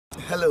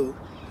Hello,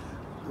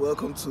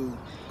 welcome to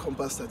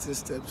Compass 13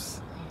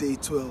 Steps, day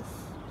 12.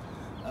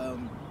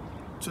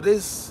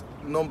 Today's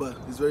number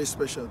is very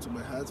special to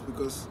my heart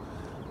because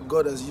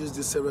God has used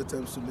this several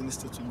times to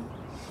minister to me.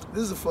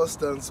 This is the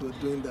first dance we're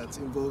doing that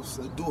involves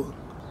a duo,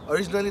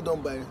 originally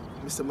done by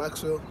Mr.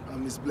 Maxwell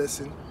and Miss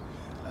Blessing.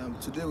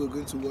 Today we're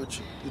going to watch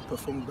it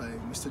performed by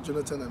Mr.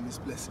 Jonathan and Miss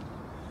Blessing.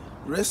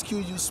 Rescue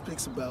You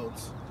speaks about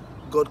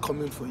God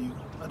coming for you.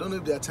 I don't know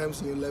if there are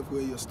times in your life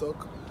where you're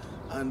stuck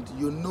and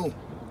you know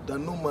that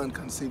no man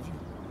can save you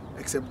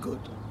except God.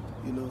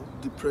 You know,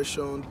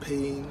 depression,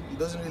 pain, it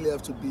doesn't really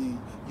have to be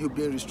you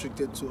being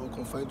restricted to or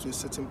confined to a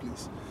certain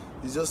place.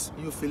 It's just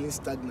you feeling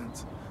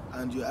stagnant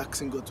and you're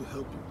asking God to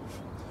help you.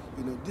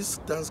 You know, this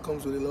dance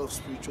comes with a lot of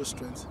spiritual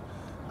strength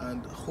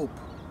and hope.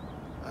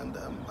 And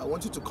I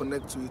want you to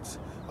connect to it.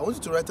 I want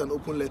you to write an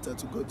open letter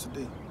to God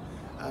today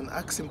and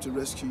ask Him to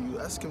rescue you,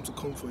 ask Him to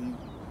come for you.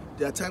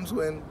 There are times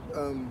when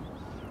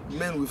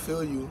men will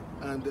fail you,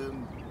 and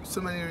so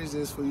many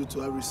reasons for you to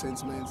have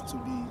resentment, to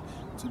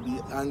be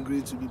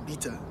angry, to be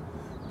bitter.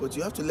 But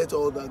you have to let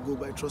all that go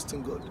by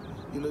trusting God.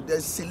 You know,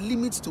 there's a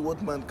limit to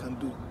what man can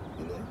do.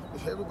 You know,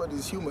 everybody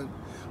is human,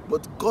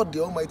 but God,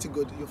 the Almighty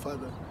God, your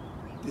Father,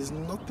 there's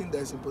nothing that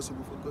is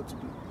impossible for God to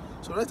do.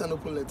 So write an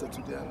open letter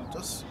today and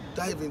just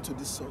dive into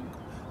this song.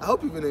 I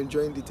hope you've been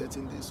enjoying the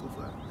 13 days so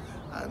far.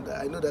 And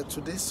I know that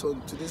today's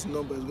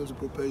number is going to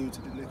propel you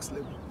to the next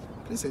level.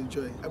 Please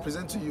enjoy. I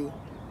present to you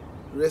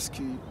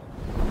Rescue You.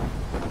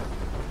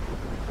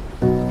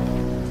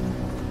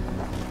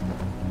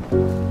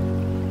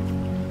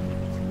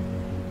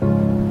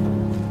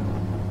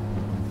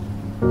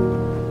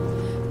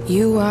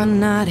 You are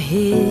not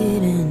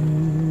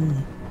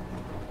hidden.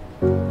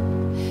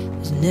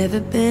 There's never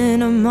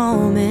been a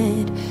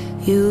moment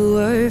you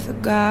were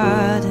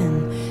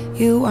forgotten.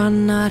 You are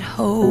not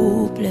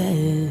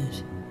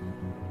hopeless.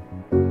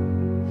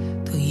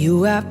 Though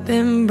you have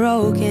been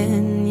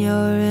broken,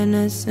 your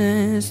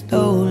innocence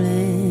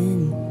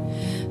stolen,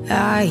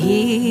 I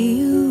hear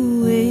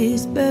you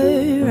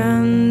whisper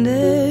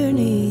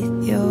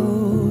underneath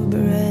your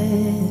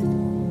breath.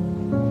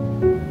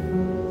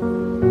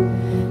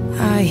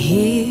 I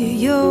hear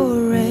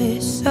your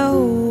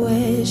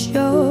SOS,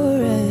 your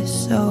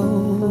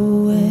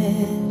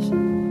SOS.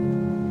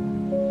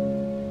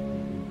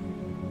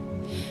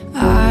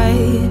 I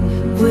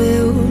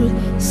will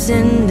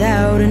send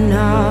out an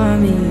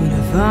army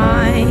to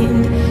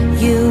find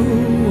you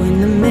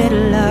in the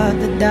middle of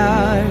the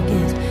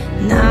darkest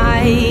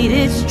night.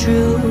 It's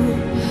true,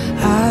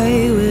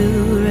 I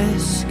will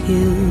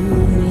rescue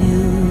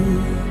you.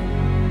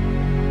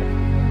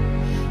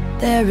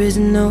 There is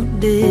no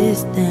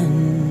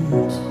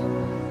distance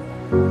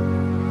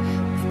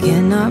that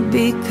cannot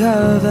be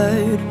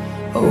covered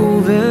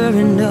over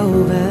and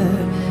over.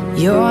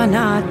 You're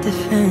not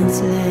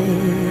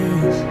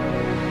defenseless.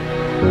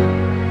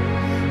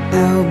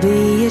 I'll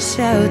be your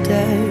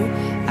shelter,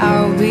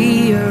 I'll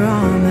be your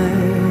armor.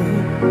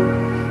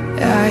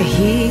 I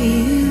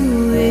hear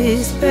you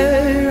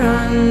whisper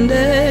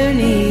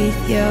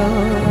underneath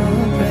your